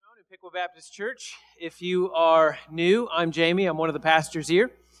Piqua Baptist Church. If you are new, I'm Jamie. I'm one of the pastors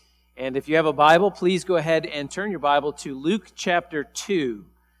here. And if you have a Bible, please go ahead and turn your Bible to Luke chapter 2.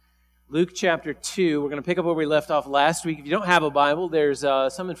 Luke chapter 2. We're going to pick up where we left off last week. If you don't have a Bible, there's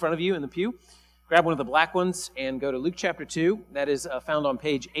some in front of you in the pew. Grab one of the black ones and go to Luke chapter 2. That is found on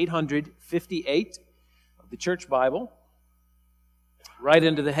page 858 of the Church Bible, right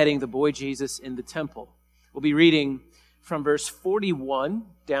under the heading, The Boy Jesus in the Temple. We'll be reading from verse 41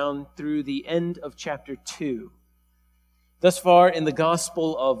 down through the end of chapter 2. Thus far in the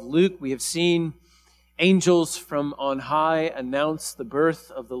Gospel of Luke, we have seen angels from on high announce the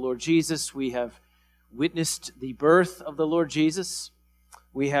birth of the Lord Jesus. We have witnessed the birth of the Lord Jesus.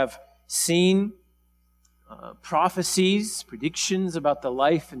 We have seen prophecies, predictions about the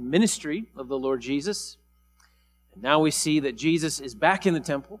life and ministry of the Lord Jesus. And now we see that Jesus is back in the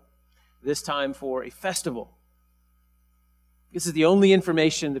temple, this time for a festival. This is the only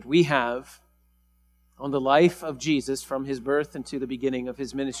information that we have on the life of Jesus from his birth into the beginning of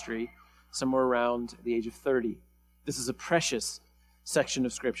his ministry, somewhere around the age of 30. This is a precious section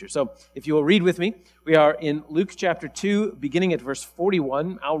of Scripture. So if you will read with me, we are in Luke chapter 2, beginning at verse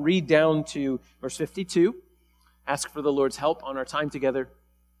 41. I'll read down to verse 52, ask for the Lord's help on our time together,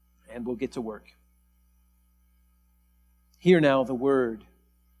 and we'll get to work. Hear now the word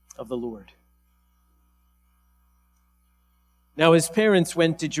of the Lord. Now his parents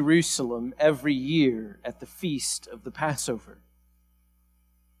went to Jerusalem every year at the feast of the Passover.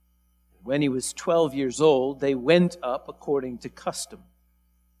 When he was 12 years old, they went up according to custom.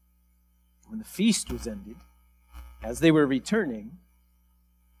 When the feast was ended, as they were returning,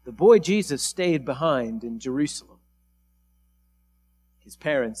 the boy Jesus stayed behind in Jerusalem. His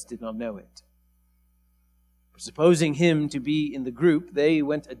parents did not know it. For supposing him to be in the group, they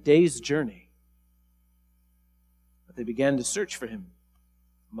went a day's journey. But they began to search for him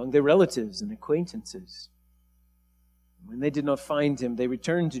among their relatives and acquaintances. And when they did not find him, they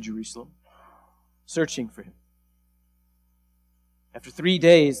returned to Jerusalem, searching for him. After 3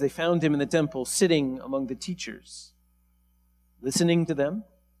 days, they found him in the temple, sitting among the teachers, listening to them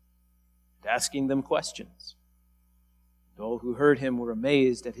and asking them questions. And all who heard him were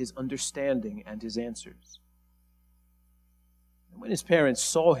amazed at his understanding and his answers. And when his parents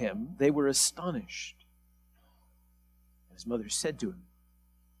saw him, they were astonished. His mother said to him,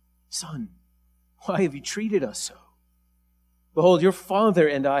 "Son, why have you treated us so? Behold, your father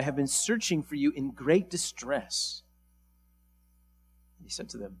and I have been searching for you in great distress." And he said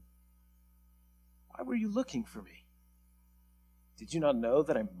to them, "Why were you looking for me? Did you not know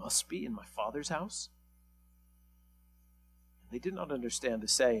that I must be in my Father's house?" And they did not understand the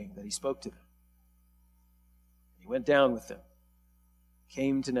saying that he spoke to them. And he went down with them,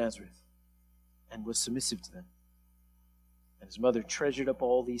 came to Nazareth, and was submissive to them. And his mother treasured up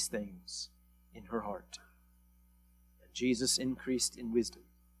all these things in her heart. And Jesus increased in wisdom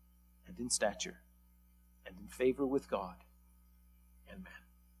and in stature and in favor with God and man.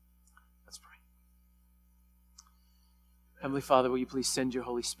 Let's pray. Heavenly Father, will you please send your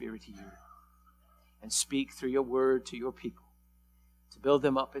Holy Spirit here and speak through your word to your people, to build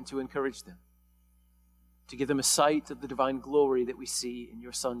them up and to encourage them, to give them a sight of the divine glory that we see in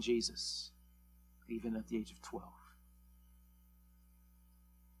your Son Jesus, even at the age of 12.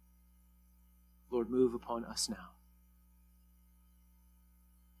 Lord, move upon us now.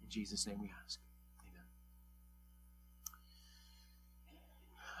 In Jesus' name we ask. Amen.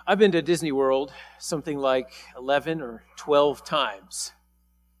 I've been to Disney World something like 11 or 12 times.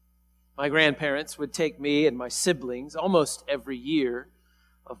 My grandparents would take me and my siblings almost every year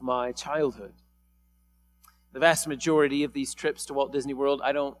of my childhood. The vast majority of these trips to Walt Disney World,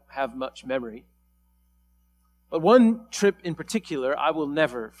 I don't have much memory. But one trip in particular I will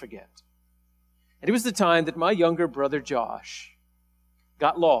never forget. And it was the time that my younger brother Josh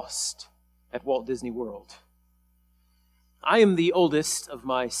got lost at Walt Disney World. I am the oldest of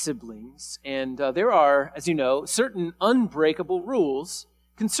my siblings, and there are, as you know, certain unbreakable rules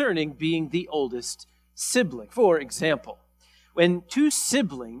concerning being the oldest sibling. For example, when two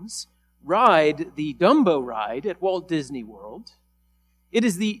siblings ride the Dumbo ride at Walt Disney World, it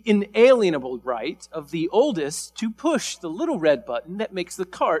is the inalienable right of the oldest to push the little red button that makes the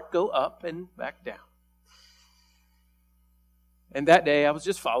cart go up and back down. And that day, I was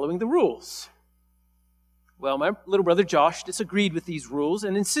just following the rules. Well, my little brother Josh disagreed with these rules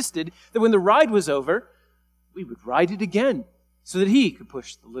and insisted that when the ride was over, we would ride it again so that he could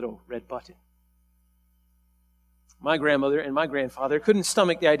push the little red button. My grandmother and my grandfather couldn't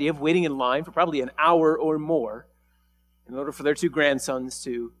stomach the idea of waiting in line for probably an hour or more in order for their two grandsons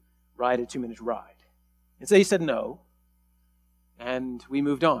to ride a 2-minute ride. And so he said no, and we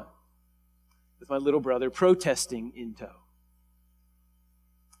moved on. with my little brother protesting in tow.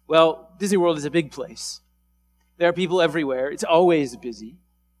 Well, Disney World is a big place. There are people everywhere. It's always busy.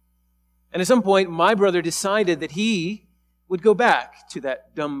 And at some point, my brother decided that he would go back to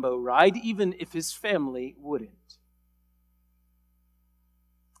that Dumbo ride, even if his family wouldn't.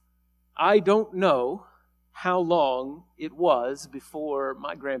 I don't know how long it was before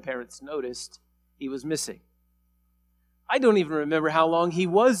my grandparents noticed he was missing. I don't even remember how long he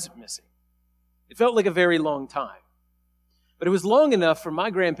was missing. It felt like a very long time. But it was long enough for my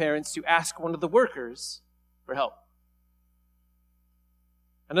grandparents to ask one of the workers for help.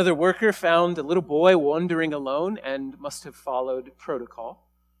 Another worker found a little boy wandering alone and must have followed protocol.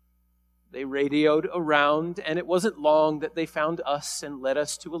 They radioed around, and it wasn't long that they found us and led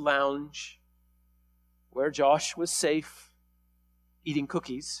us to a lounge where Josh was safe, eating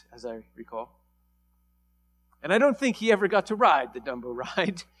cookies, as I recall. And I don't think he ever got to ride the Dumbo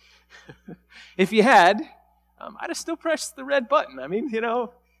ride. If he had, I'd have still pressed the red button. I mean,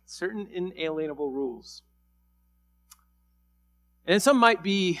 certain inalienable rules. And some might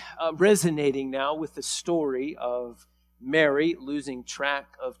be resonating now with the story of Mary losing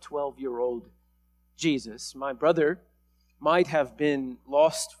track of 12-year-old Jesus. My brother might have been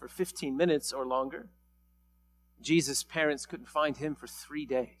lost for 15 minutes or longer. Jesus' parents couldn't find him for 3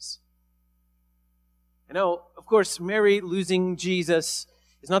 days. Of course, Mary losing Jesus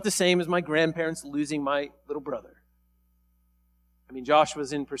is not the same as my grandparents losing my little brother. I mean, Josh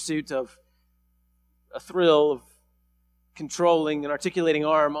was in pursuit of a thrill of controlling an articulating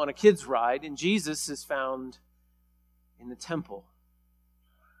arm on a kid's ride, and Jesus is found in the temple,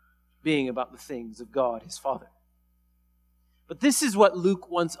 being about the things of God, his Father. But this is what Luke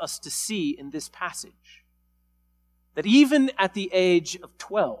wants us to see in this passage. That even at the age of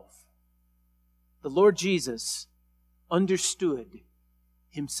 12, the Lord Jesus understood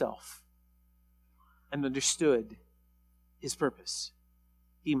himself and understood his purpose.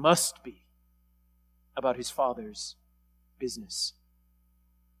 He must be about his Father's business.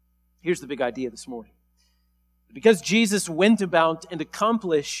 Here's the big idea this morning. Because Jesus went about and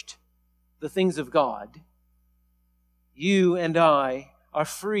accomplished the things of God, you and I are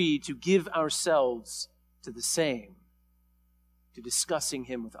free to give ourselves to the same, to discussing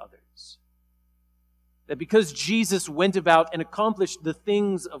him with others. That because Jesus went about and accomplished the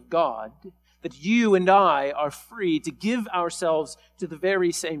things of God, that you and I are free to give ourselves to the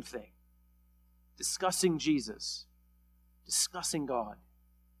very same thing. Discussing Jesus, discussing God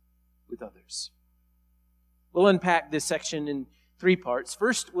with others. We'll unpack this section in 3 parts.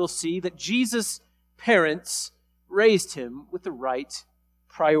 First, we'll see that Jesus' parents raised him with the right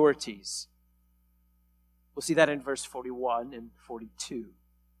priorities. We'll see that in verse 41 and 42.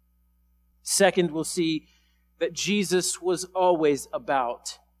 Second, we'll see that Jesus was always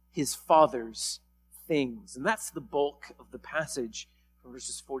about his Father's things. And that's the bulk of the passage from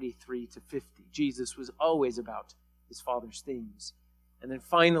verses 43 to 50. Jesus was always about his Father's things. And then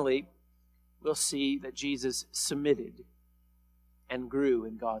finally, we'll see that Jesus submitted and grew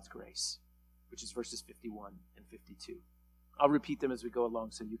in God's grace, which is verses 51 and 52. I'll repeat them as we go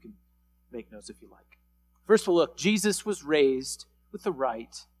along so you can make notes if you like. First, we'll look. Jesus was raised with the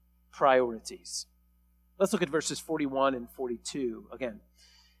right priorities. Let's look at verses 41 and 42 again.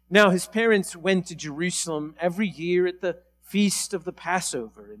 Now his parents went to Jerusalem every year at the feast of the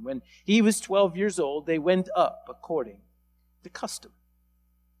Passover, and when he was 12 years old, they went up according to custom.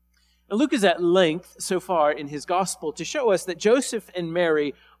 Now Luke is at length so far in his gospel to show us that Joseph and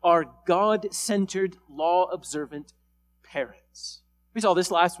Mary are God-centered, law-observant parents. We saw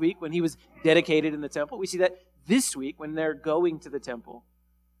this last week when he was dedicated in the temple. We see that this week when they're going to the temple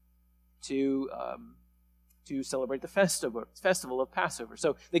to celebrate the festival of Passover.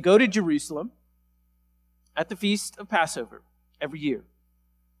 So they go to Jerusalem at the feast of Passover every year.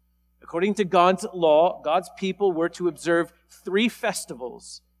 According to God's law, God's people were to observe 3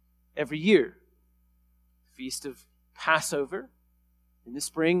 festivals every year. The Feast of Passover. In the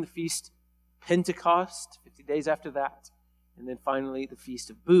spring, the Feast of Pentecost, 50 days after that. And then finally, the Feast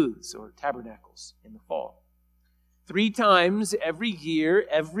of Booths, or Tabernacles, in the fall. 3 times every year,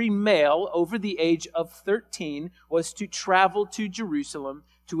 every male over the age of 13 was to travel to Jerusalem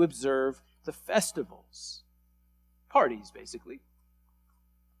to observe the festivals. Parties, basically.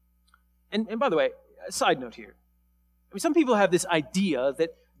 And by the way, a side note here. I mean, some people have this idea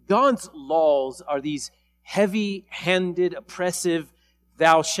that God's laws are these heavy-handed, oppressive,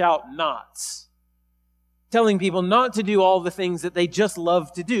 thou shalt nots, telling people not to do all the things that they just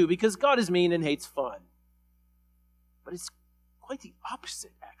love to do because God is mean and hates fun. But it's quite the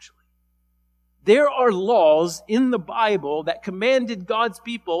opposite, actually. There are laws in the Bible that commanded God's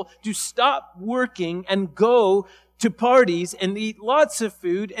people to stop working and go to parties and eat lots of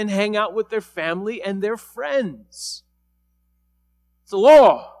food and hang out with their family and their friends. It's a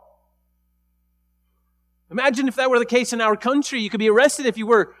law. Imagine if that were the case in our country. You could be arrested if you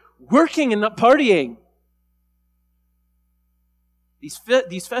were working and not partying.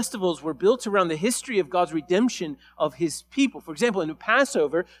 These festivals were built around the history of God's redemption of His people. For example, in the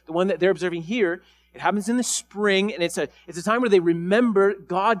Passover, the one that they're observing here, it happens in the spring, and it's a time where they remember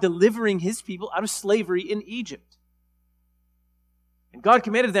God delivering His people out of slavery in Egypt. And God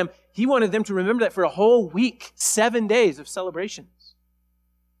commanded them, He wanted them to remember that for a whole week, 7 days of celebrations.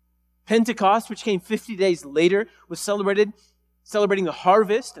 Pentecost, which came 50 days later, was celebrating the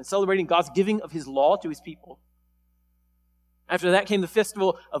harvest and celebrating God's giving of His law to His people. After that came the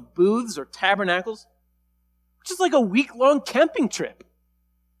festival of booths or tabernacles, which is like a week-long camping trip,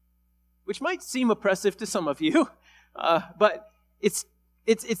 which might seem oppressive to some of you, but it's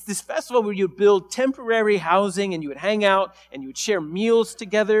this festival where you would build temporary housing and you would hang out and you would share meals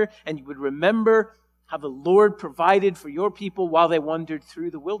together and you would remember how the Lord provided for your people while they wandered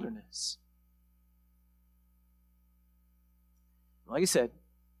through the wilderness. Like I said,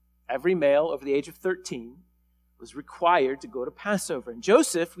 every male over the age of 13 was required to go to Passover. And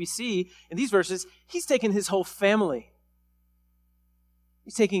Joseph, we see in these verses, he's taken his whole family.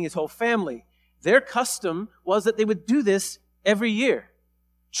 He's taking his whole family. Their custom was that they would do this every year.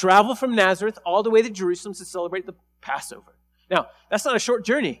 Travel from Nazareth all the way to Jerusalem to celebrate the Passover. Now, that's not a short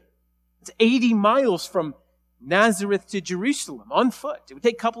journey. It's 80 miles from Nazareth to Jerusalem on foot. It would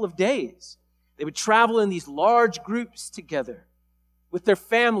take a couple of days. They would travel in these large groups together with their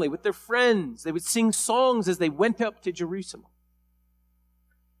family, with their friends. They would sing songs as they went up to Jerusalem.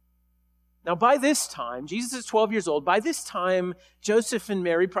 Now, by this time, Jesus is 12 years old. By this time, Joseph and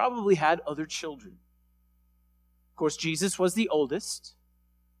Mary probably had other children. Of course, Jesus was the oldest.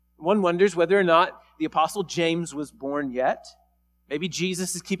 One wonders whether or not the Apostle James was born yet. Maybe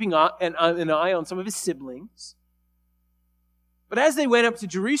Jesus is keeping an eye on some of his siblings. But as they went up to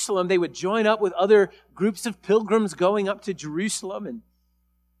Jerusalem, they would join up with other groups of pilgrims going up to Jerusalem. And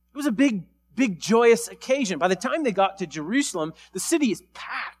it was a big, big joyous occasion. By the time they got to Jerusalem, the city is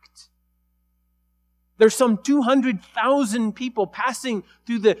packed. There's some 200,000 people passing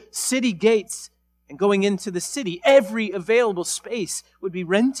through the city gates and going into the city. Every available space would be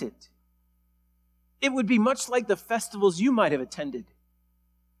rented. It would be much like the festivals you might have attended.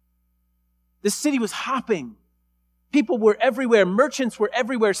 The city was hopping. People were everywhere. Merchants were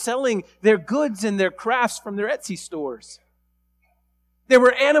everywhere selling their goods and their crafts from their Etsy stores. There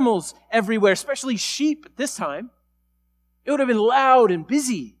were animals everywhere, especially sheep at this time. It would have been loud and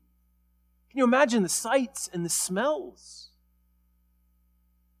busy. Can you imagine the sights and the smells?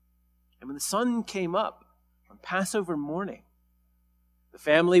 And when the sun came up on Passover morning, the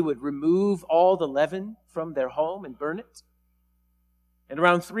family would remove all the leaven from their home and burn it. And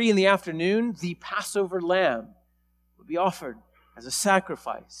around 3 p.m, the Passover lamb would be offered as a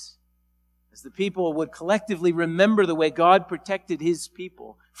sacrifice, as the people would collectively remember the way God protected His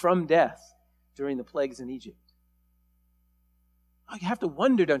people from death during the plagues in Egypt. Oh, you have to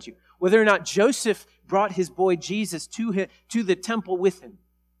wonder, don't you, whether or not Joseph brought his boy Jesus to the temple with him,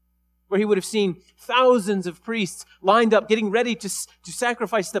 where he would have seen thousands of priests lined up, getting ready to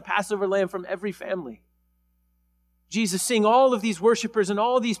sacrifice the Passover lamb from every family. Jesus seeing all of these worshipers and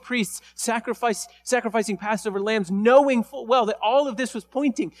all these priests sacrificing Passover lambs, knowing full well that all of this was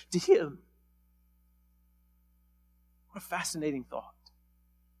pointing to Him. What a fascinating thought.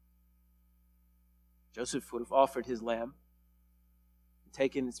 Joseph would have offered his lamb and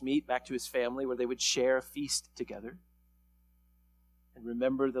taken its meat back to his family, where they would share a feast together and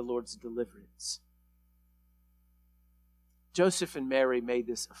remember the Lord's deliverance. Joseph and Mary made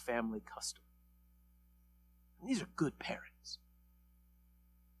this a family custom. And these are good parents.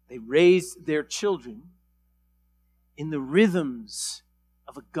 They raised their children in the rhythms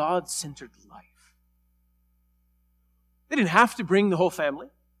of a God-centered life. They didn't have to bring the whole family,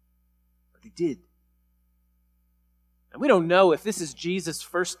 but they did. And we don't know if this is Jesus'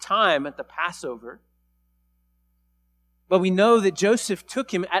 first time at the Passover, but we know that Joseph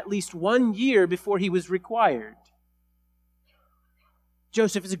took him at least 1 year before he was required.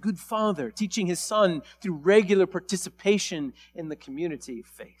 Joseph is a good father, teaching his son through regular participation in the community of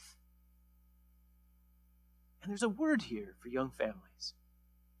faith. And there's a word here for young families.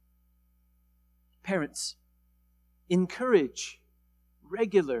 Parents, encourage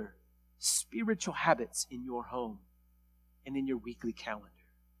regular spiritual habits in your home and in your weekly calendar.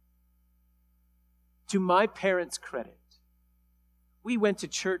 To my parents' credit, we went to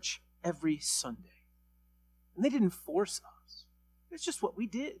church every Sunday. And they didn't force us. It's just what we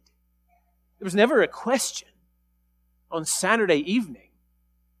did. There was never a question on Saturday evening,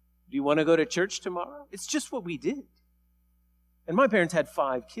 do you want to go to church tomorrow? It's just what we did. And my parents had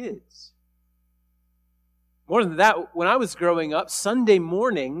 5 kids. More than that, when I was growing up, Sunday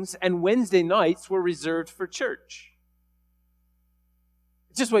mornings and Wednesday nights were reserved for church.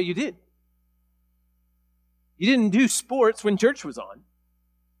 It's just what you did. You didn't do sports when church was on.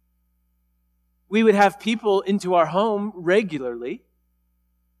 We would have people into our home regularly.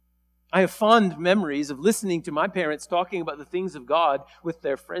 I have fond memories of listening to my parents talking about the things of God with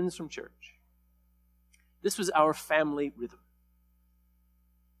their friends from church. This was our family rhythm.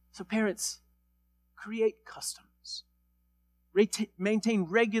 So parents, create customs. Maintain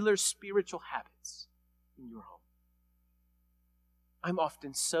regular spiritual habits in your home. I'm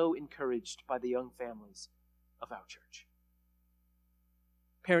often so encouraged by the young families of our church.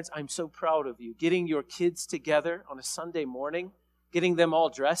 Parents, I'm so proud of you. Getting your kids together on a Sunday morning, getting them all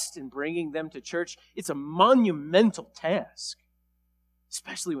dressed and bringing them to church, it's a monumental task,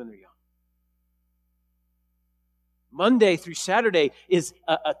 especially when they're young. Monday through Saturday is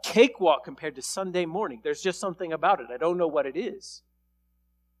a cakewalk compared to Sunday morning. There's just something about it. I don't know what it is.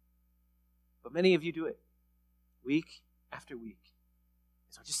 But many of you do it week after week.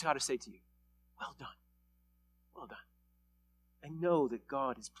 So I just got to say to you, well done. Well done. I know that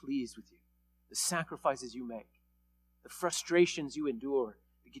God is pleased with you. The sacrifices you make, the frustrations you endure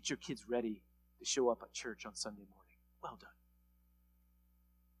to get your kids ready to show up at church on Sunday morning. Well done.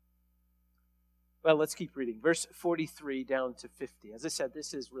 Well, let's keep reading. Verse 43 down to 50. As I said,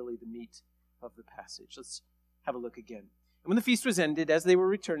 this is really the meat of the passage. Let's have a look again. And when the feast was ended, as they were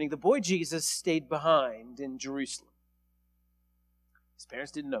returning, the boy Jesus stayed behind in Jerusalem. His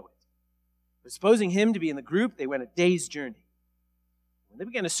parents didn't know it. But supposing him to be in the group, they went a day's journey. When they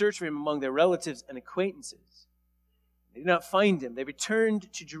began to search for him among their relatives and acquaintances, they did not find him. They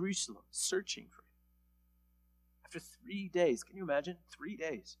returned to Jerusalem, searching for him. After 3 days, can you imagine? 3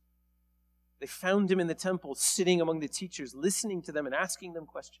 days. They found him in the temple, sitting among the teachers, listening to them and asking them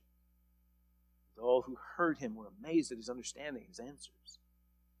questions. And all who heard him were amazed at his understanding, his answers.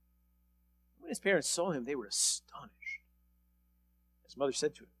 When his parents saw him, they were astonished. His mother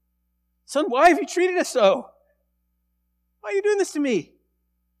said to him, "Son, why have you treated us so? Why are you doing this to me?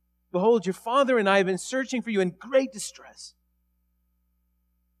 Behold, your father and I have been searching for you in great distress."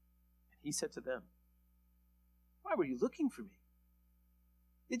 And he said to them, "Why were you looking for me?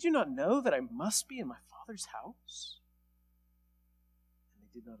 Did you not know that I must be in my Father's house?" And they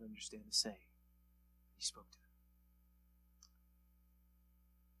did not understand the saying he spoke to them.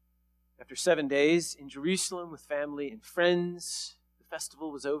 After 7 days in Jerusalem with family and friends, the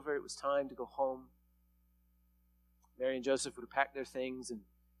festival was over. It was time to go home. Mary and Joseph would have packed their things and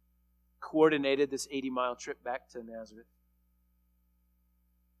coordinated this 80-mile trip back to Nazareth.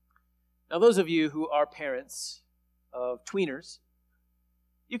 Now, those of you who are parents of tweeners,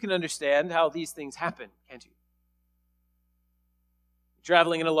 you can understand how these things happen, can't you? You're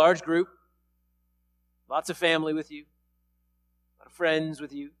traveling in a large group, lots of family with you, a lot of friends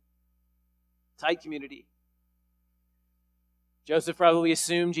with you, tight community. Joseph probably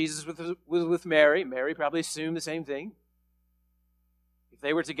assumed Jesus was with Mary. Mary probably assumed the same thing. If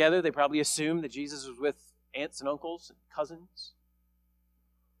they were together, they probably assumed that Jesus was with aunts and uncles and cousins.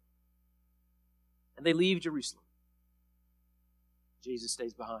 And they leave Jerusalem. Jesus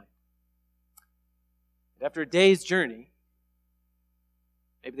stays behind. And after a day's journey,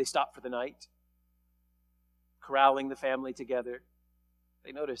 maybe they stopped for the night, corralling the family together.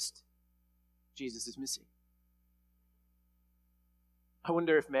 They noticed Jesus is missing. I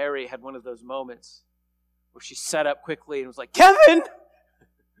wonder if Mary had one of those moments where she sat up quickly and was like, "Kevin!"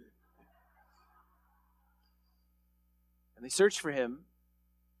 And they searched for him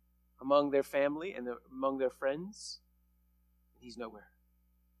among their family and among their friends. He's nowhere.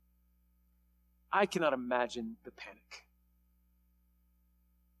 I cannot imagine the panic.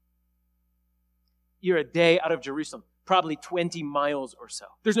 You're a day out of Jerusalem, probably 20 miles or so.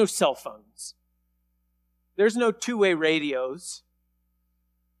 There's no cell phones. There's no two-way radios.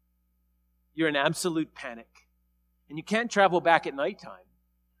 You're in absolute panic. And you can't travel back at nighttime.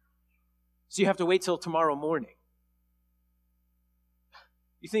 So you have to wait till tomorrow morning.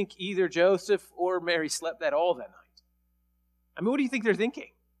 You think either Joseph or Mary slept at all that night? I mean, what do you think they're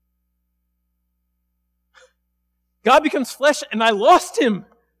thinking? God becomes flesh and I lost him.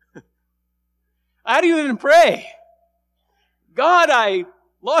 How do you even pray? God, I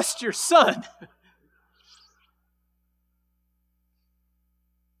lost your son.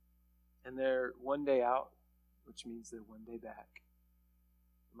 And they're one day out, which means they're one day back.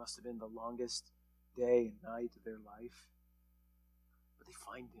 It must have been the longest day and night of their life. But they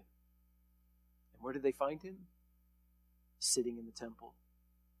find him. And where did they find him? Sitting in the temple,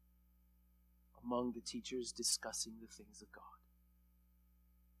 among the teachers discussing the things of God.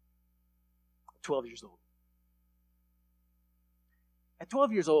 12 years old. At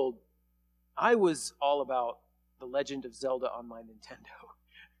 12 years old, I was all about The Legend of Zelda on my Nintendo.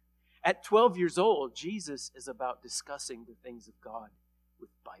 At 12 years old, Jesus is about discussing the things of God with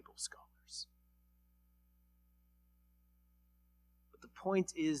Bible scholars. But the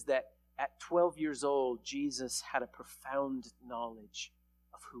point is that at 12 years old, Jesus had a profound knowledge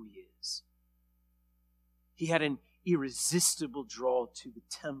of who he is. He had an irresistible draw to the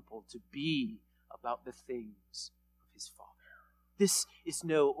temple to be about the things of his Father. This is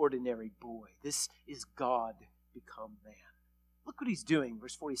no ordinary boy. This is God become man. Look what he's doing,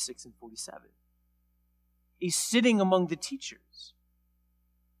 verse 46 and 47. He's sitting among the teachers.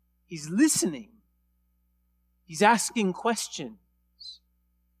 He's listening. He's asking questions.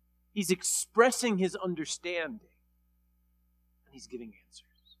 He's expressing his understanding. And he's giving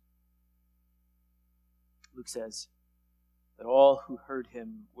answers. Luke says that all who heard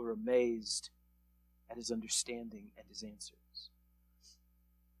him were amazed at his understanding and his answers.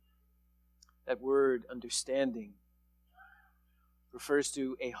 That word, understanding, refers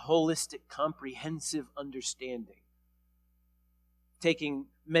to a holistic, comprehensive understanding, taking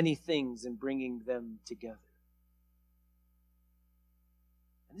many things and bringing them together.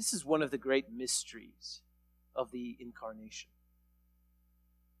 And this is one of the great mysteries of the Incarnation.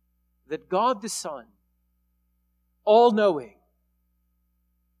 That God the Son, all-knowing,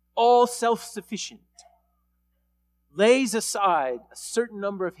 all self-sufficient, lays aside a certain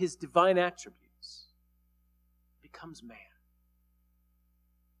number of his divine attributes, becomes man,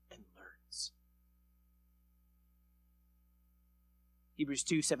 and learns. Hebrews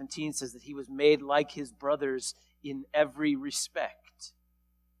 2:17 says that he was made like his brothers in every respect,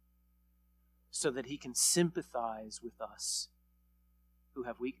 so that he can sympathize with us who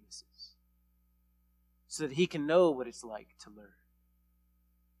have weaknesses, so that he can know what it's like to learn.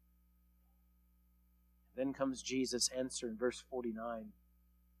 Then comes Jesus' answer in verse 49.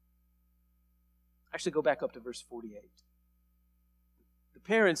 Actually, go back up to verse 48. The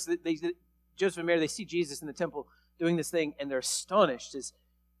parents, Joseph and Mary, they see Jesus in the temple doing this thing, and they're astonished.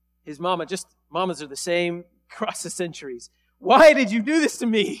 His mama, mamas are the same across the centuries. Why did you do this to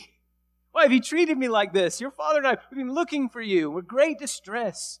me? Why have you treated me like this? Your father and I, we've been looking for you. We're in great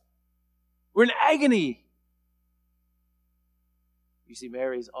distress. We're in agony. You see,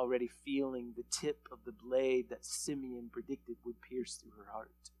 Mary's already feeling the tip of the blade that Simeon predicted would pierce through her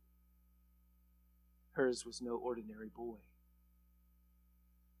heart. Hers was no ordinary boy.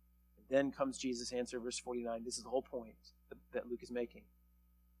 And then comes Jesus' answer, verse 49. This is the whole point that Luke is making.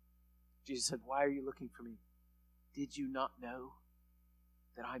 Jesus said, "Why are you looking for me? Did you not know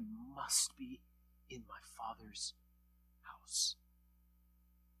that I must be in my Father's house?"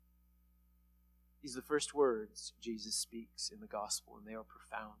 These are the first words Jesus speaks in the gospel, and they are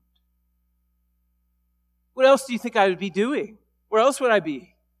profound. What else do you think I would be doing? Where else would I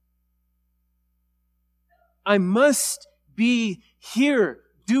be? I must be here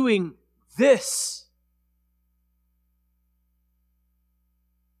doing this.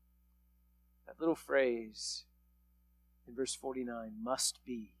 That little phrase in verse 49, must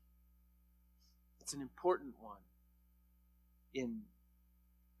be. It's an important one in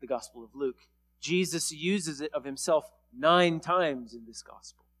the Gospel of Luke. Jesus uses it of himself 9 times in this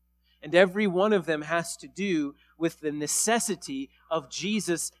gospel. And every one of them has to do with the necessity of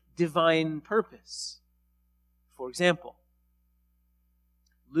Jesus' divine purpose. For example,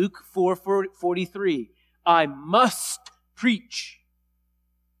 Luke 4:43, I must preach.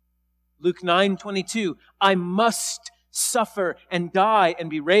 Luke 9:22, I must suffer and die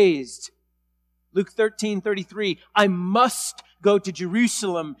and be raised. Luke 13:33, I must go to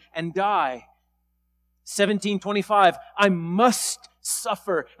Jerusalem and die. 17:25, I must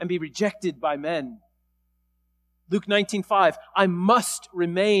suffer and be rejected by men. Luke 19:5, I must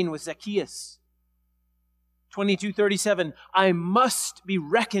remain with Zacchaeus. 22:37, I must be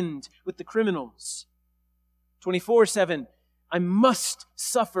reckoned with the criminals. 24:7, I must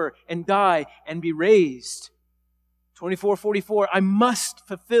suffer and die and be raised. 24:44, I must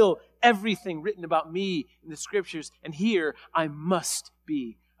fulfill everything written about me in the Scriptures. And here, I must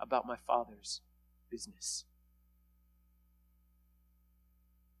be about my Father's business.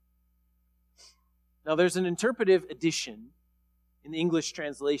 Now, there's an interpretive addition in the English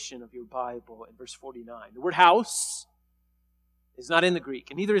translation of your Bible in verse 49. The word house is not in the Greek,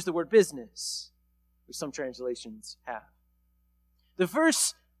 and neither is the word business, which some translations have. The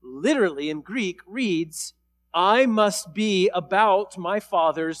verse literally in Greek reads, I must be about my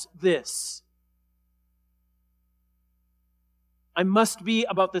Father's this. I must be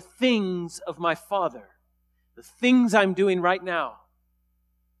about the things of my Father, the things I'm doing right now,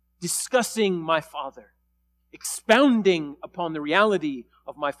 discussing my Father, expounding upon the reality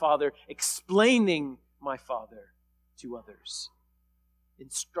of my Father, explaining my Father to others.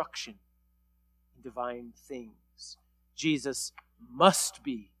 Instruction in divine things. Jesus must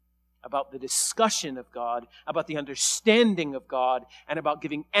be about the discussion of God, about the understanding of God, and about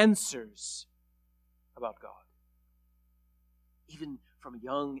giving answers about God. Even from a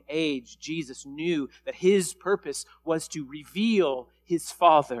young age, Jesus knew that His purpose was to reveal His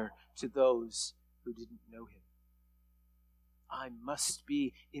Father to those who didn't know Him. I must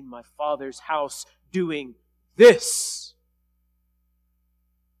be in my Father's house doing this.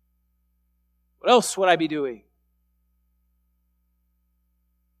 What else would I be doing?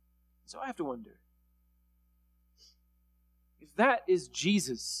 So I have to wonder, if that is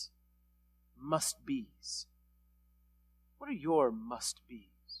Jesus' must-be's, what are your must-be's?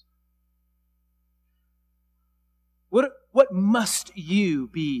 What must you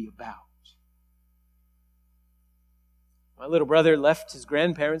be about? My little brother left his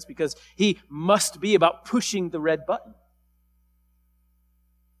grandparents because he must be about pushing the red button.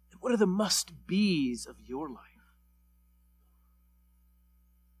 What are the must-be's of your life?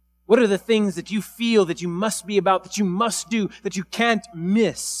 What are the things that you feel that you must be about, that you must do, that you can't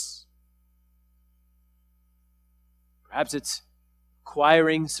miss? Perhaps it's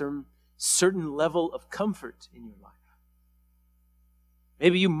acquiring some certain level of comfort in your life.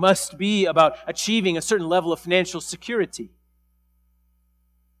 Maybe you must be about achieving a certain level of financial security.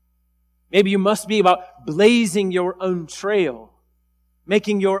 Maybe you must be about blazing your own trail,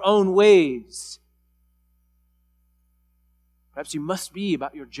 making your own ways. Perhaps you must be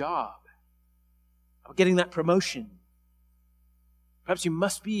about your job, about getting that promotion. Perhaps you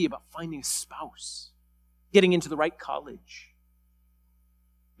must be about finding a spouse, getting into the right college.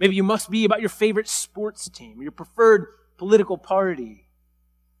 Maybe you must be about your favorite sports team, your preferred political party.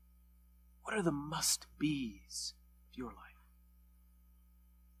 What are the must-be's of your life?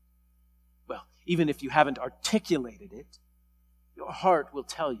 Well, even if you haven't articulated it, your heart will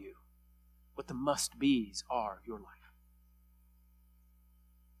tell you what the must-be's are of your life.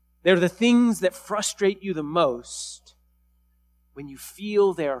 They're the things that frustrate you the most when you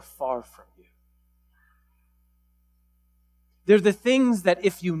feel they are far from you. They're the things that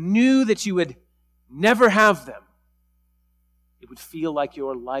if you knew that you would never have them, it would feel like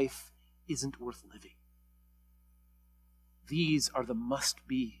your life isn't worth living. These are the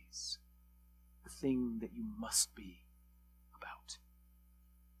must-be's, the thing that you must be about.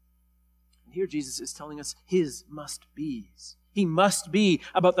 And here Jesus is telling us His must-be's. He must be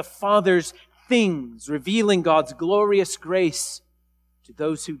about the Father's things, revealing God's glorious grace to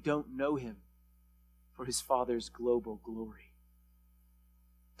those who don't know Him for His Father's global glory.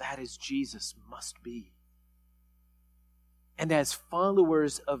 That is Jesus must be. And as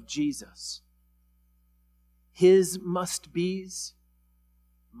followers of Jesus, His must-be's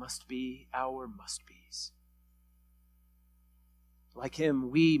must be our must-be's. Like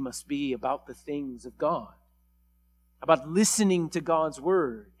Him, we must be about the things of God, about listening to God's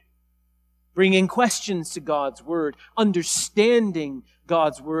Word, bringing questions to God's Word, understanding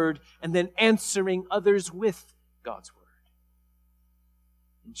God's Word, and then answering others with God's Word.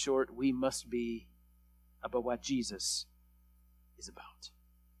 In short, we must be about what Jesus is about.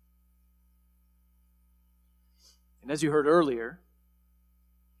 And as you heard earlier,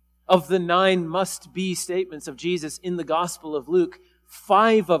 of the 9 must-be statements of Jesus in the Gospel of Luke,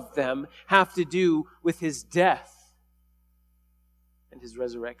 5 of them have to do with His death and His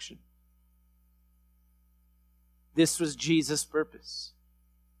resurrection. This was Jesus' purpose,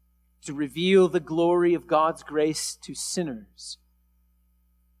 to reveal the glory of God's grace to sinners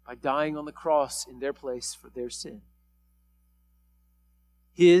by dying on the cross in their place for their sin.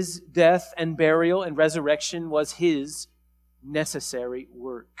 His death and burial and resurrection was His necessary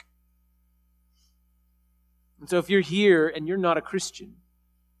work. And so if you're here and you're not a Christian,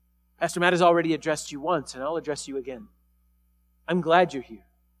 Pastor Matt has already addressed you once, and I'll address you again. I'm glad you're here.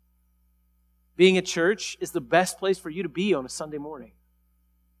 Being at church is the best place for you to be on a Sunday morning.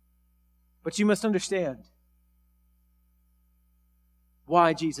 But you must understand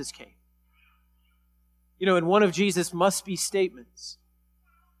why Jesus came. You know, in one of Jesus' must-be statements,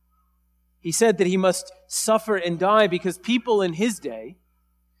 He said that He must suffer and die because people in His day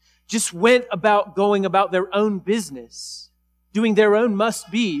just went about going about their own business, doing their own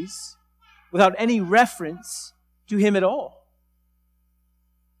must-be's without any reference to Him at all.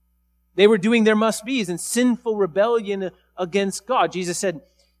 They were doing their must-be's in sinful rebellion against God. Jesus said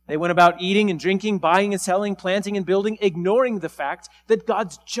they went about eating and drinking, buying and selling, planting and building, ignoring the fact that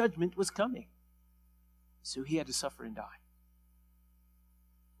God's judgment was coming. So he had to suffer and die.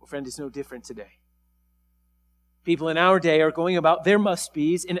 Well, friend, it's no different today. People in our day are going about their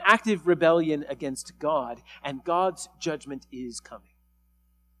must-be's in active rebellion against God, and God's judgment is coming.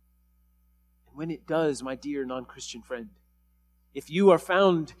 And when it does, my dear non-Christian friend, if you are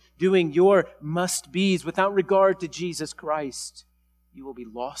found doing your must-be's without regard to Jesus Christ, you will be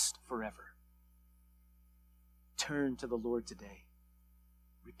lost forever. Turn to the Lord today.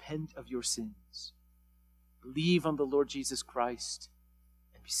 Repent of your sins. Believe on the Lord Jesus Christ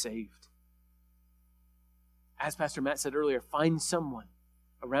and be saved. As Pastor Matt said earlier, find someone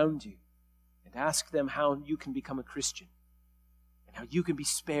around you and ask them how you can become a Christian and how you can be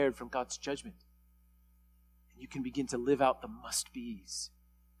spared from God's judgment. And you can begin to live out the must-be's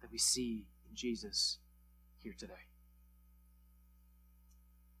that we see in Jesus here today.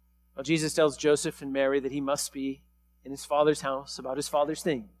 Well, Jesus tells Joseph and Mary that he must be in his Father's house about his Father's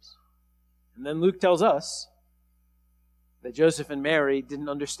things. And then Luke tells us that Joseph and Mary didn't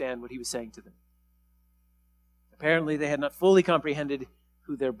understand what he was saying to them. Apparently, they had not fully comprehended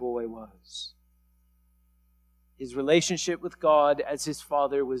who their boy was. His relationship with God as his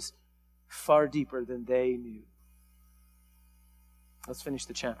father was far deeper than they knew. Let's finish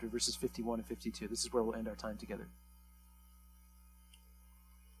the chapter, verses 51 and 52. This is where we'll end our time together.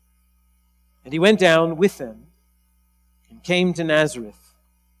 And he went down with them and came to Nazareth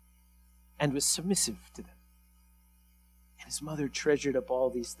and was submissive to them. And his mother treasured up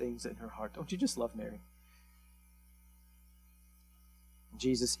all these things in her heart. Don't you just love Mary? And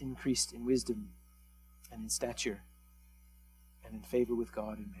Jesus increased in wisdom and in stature and in favor with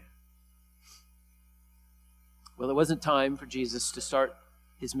God and man. Well, it wasn't time for Jesus to start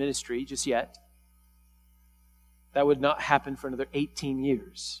his ministry just yet. That would not happen for another 18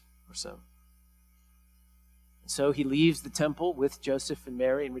 years or so. And so he leaves the temple with Joseph and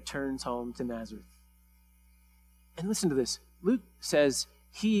Mary and returns home to Nazareth. And listen to this. Luke says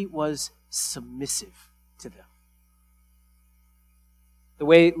he was submissive to them. The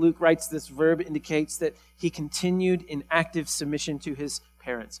way Luke writes this verb indicates that he continued in active submission to his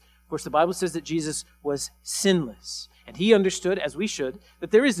parents. Of course, the Bible says that Jesus was sinless. And he understood, as we should,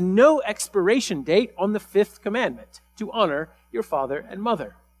 that there is no expiration date on the fifth commandment, to honor your father and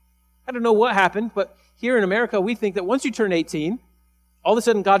mother. I don't know what happened, but here in America, we think that once you turn 18, all of a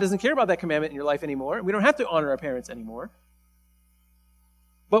sudden God doesn't care about that commandment in your life anymore. We don't have to honor our parents anymore.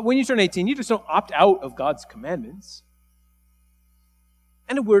 But when you turn 18, you just don't opt out of God's commandments.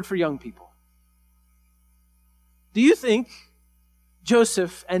 And a word for young people. Do you think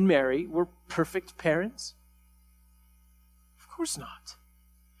Joseph and Mary were perfect parents? Of course not.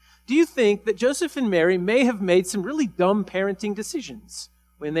 Do you think that Joseph and Mary may have made some really dumb parenting decisions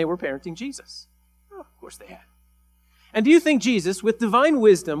when they were parenting Jesus? Oh, of course they had. And do you think Jesus, with divine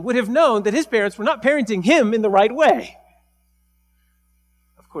wisdom, would have known that his parents were not parenting him in the right way?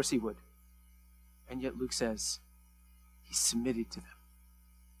 Of course he would. And yet Luke says he submitted to them.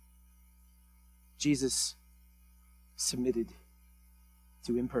 Jesus submitted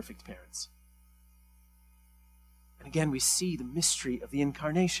to imperfect parents. And again, we see the mystery of the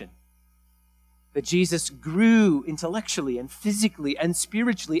incarnation. That Jesus grew intellectually and physically and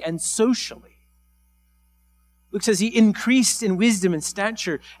spiritually and socially. Luke says he increased in wisdom and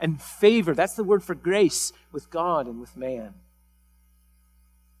stature and favor. That's the word for grace with God and with man.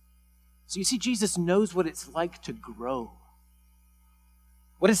 So you see, Jesus knows what it's like to grow.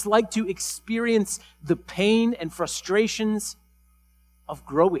 What it's like to experience the pain and frustrations of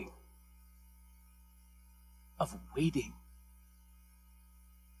growing, of waiting.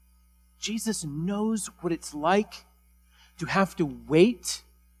 Jesus knows what it's like to have to wait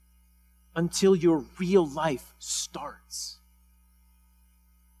until your real life starts.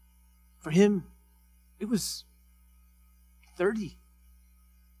 For him, it was 30.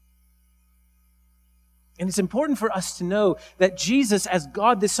 And it's important for us to know that Jesus, as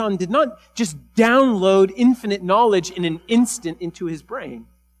God the Son, did not just download infinite knowledge in an instant into his brain.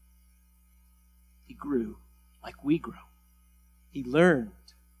 He grew like we grow. He learned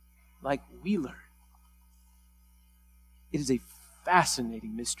like we learn. It is a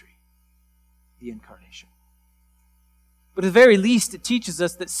fascinating mystery, the incarnation. But at the very least, it teaches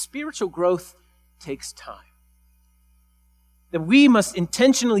us that spiritual growth takes time. That we must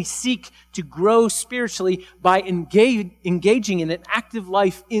intentionally seek to grow spiritually by engaging in an active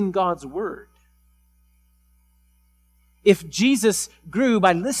life in God's Word. If Jesus grew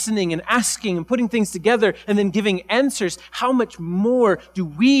by listening and asking and putting things together and then giving answers, how much more do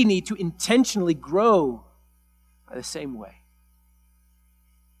we need to intentionally grow by the same way?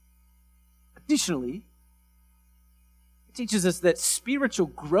 Additionally, it teaches us that spiritual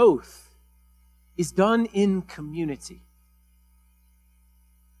growth is done in community.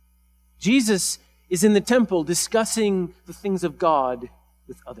 Jesus is in the temple discussing the things of God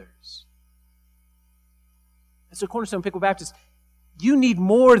with others. And so, Cornerstone Pickle Baptist, you need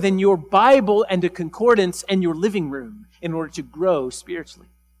more than your Bible and a concordance and your living room in order to grow spiritually.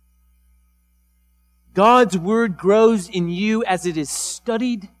 God's Word grows in you as it is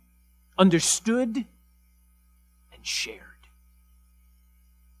studied, understood, and shared.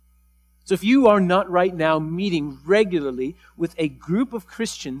 So if you are not right now meeting regularly with a group of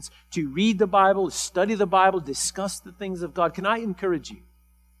Christians to read the Bible, study the Bible, discuss the things of God, can I encourage you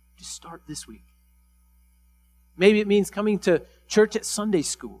to start this week? Maybe it means coming to church at Sunday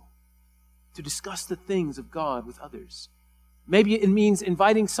school to discuss the things of God with others. Maybe it means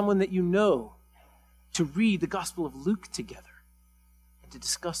inviting someone that you know to read the Gospel of Luke together and to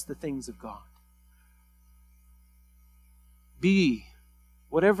discuss the things of God.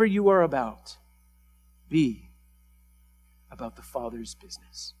 Whatever you are about, be about the Father's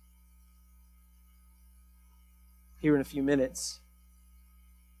business. Here in a few minutes,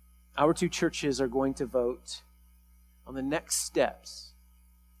 our two churches are going to vote on the next steps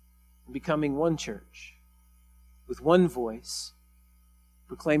in becoming one church with one voice,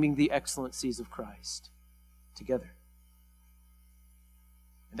 proclaiming the excellencies of Christ together.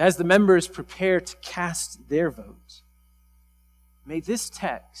 And as the members prepare to cast their vote, may this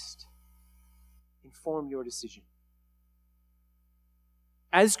text inform your decision.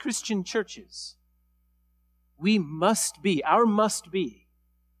 As Christian churches, our must be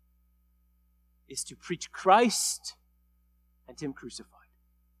is to preach Christ and Him crucified.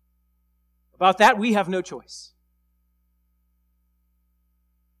 About that, we have no choice.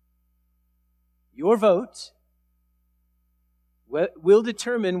 Your vote will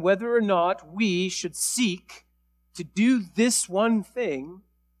determine whether or not we should seek to do this one thing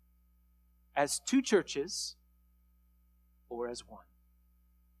as two churches or as one.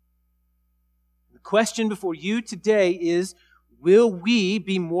 The question before you today is, will we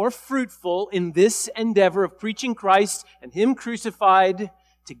be more fruitful in this endeavor of preaching Christ and Him crucified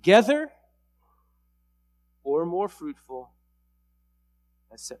together, or more fruitful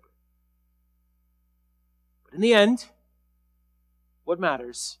as separate? But in the end, what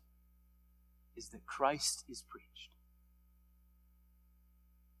matters is that Christ is preached.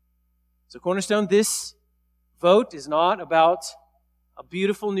 So, Cornerstone, this vote is not about a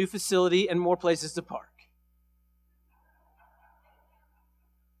beautiful new facility and more places to park.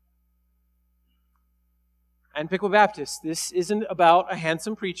 And Pickle Baptist, this isn't about a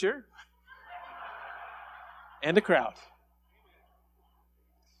handsome preacher and a crowd.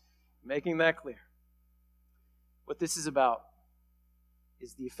 Making that clear. What this is about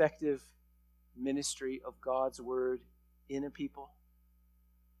is the effective ministry of God's Word in a people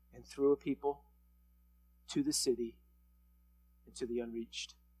and through a people to the city and to the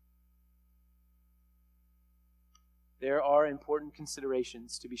unreached. There are important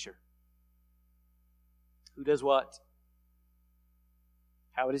considerations, to be sure. Who does what?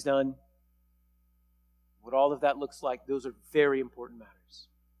 How it is done? What all of that looks like? Those are very important matters.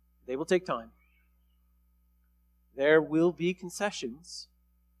 They will take time. There will be concessions.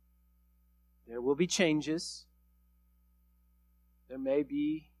 There will be changes. There may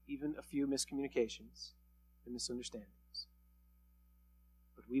be even a few miscommunications and misunderstandings.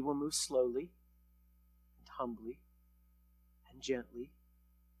 But we will move slowly and humbly and gently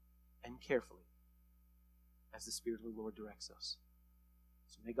and carefully as the Spirit of the Lord directs us.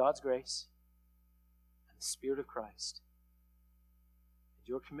 So may God's grace and the Spirit of Christ and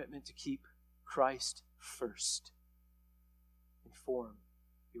your commitment to keep Christ first inform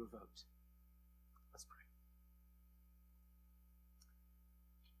your vote. Let's pray.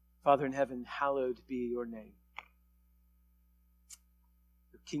 Father in heaven, hallowed be your name.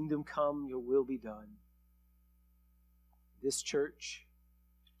 Your kingdom come, your will be done. This church,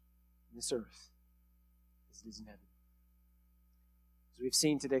 this earth, as it is in heaven. As we've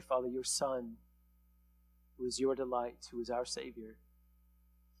seen today, Father, your Son, who is your delight, who is our Savior,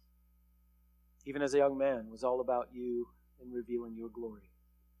 even as a young man, was all about you and revealing your glory.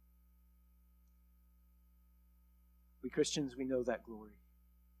 We Christians, we know that glory.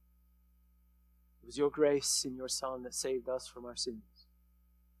 It was your grace in your Son that saved us from our sins,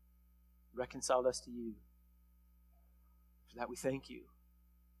 reconciled us to you. For that we thank you,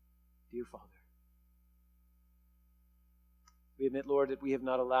 dear Father. We admit, Lord, that we have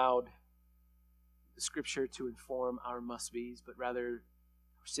not allowed the Scripture to inform our must-be's, but rather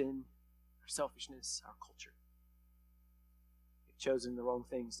our sin, our selfishness, our culture. We've chosen the wrong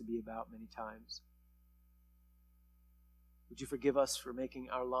things to be about many times. Would you forgive us for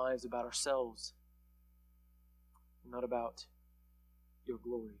making our lives about ourselves and not about your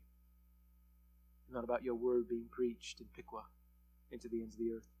glory, and not about your word being preached in Piqua into the ends of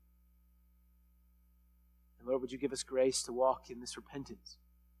the earth? And Lord, would you give us grace to walk in this repentance,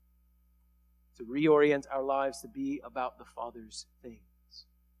 to reorient our lives to be about the Father's things.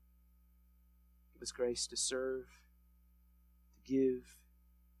 Give us grace to serve, to give,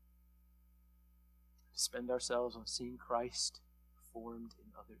 to spend ourselves on seeing Christ formed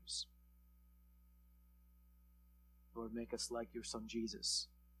in others. Lord, make us like your Son Jesus,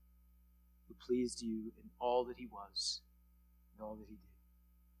 who pleased you in all that he was and all that he did.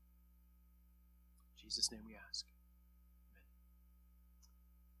 In Jesus' name we ask. Amen.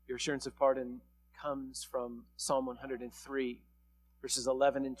 Your assurance of pardon comes from Psalm 103, verses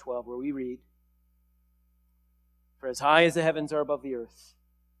 11 and 12, where we read, "For as high as the heavens are above the earth,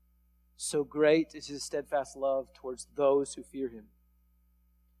 so great is his steadfast love towards those who fear him.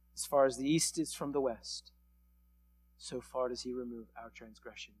 As far as the east is from the west, so far does he remove our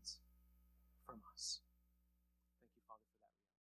transgressions from us."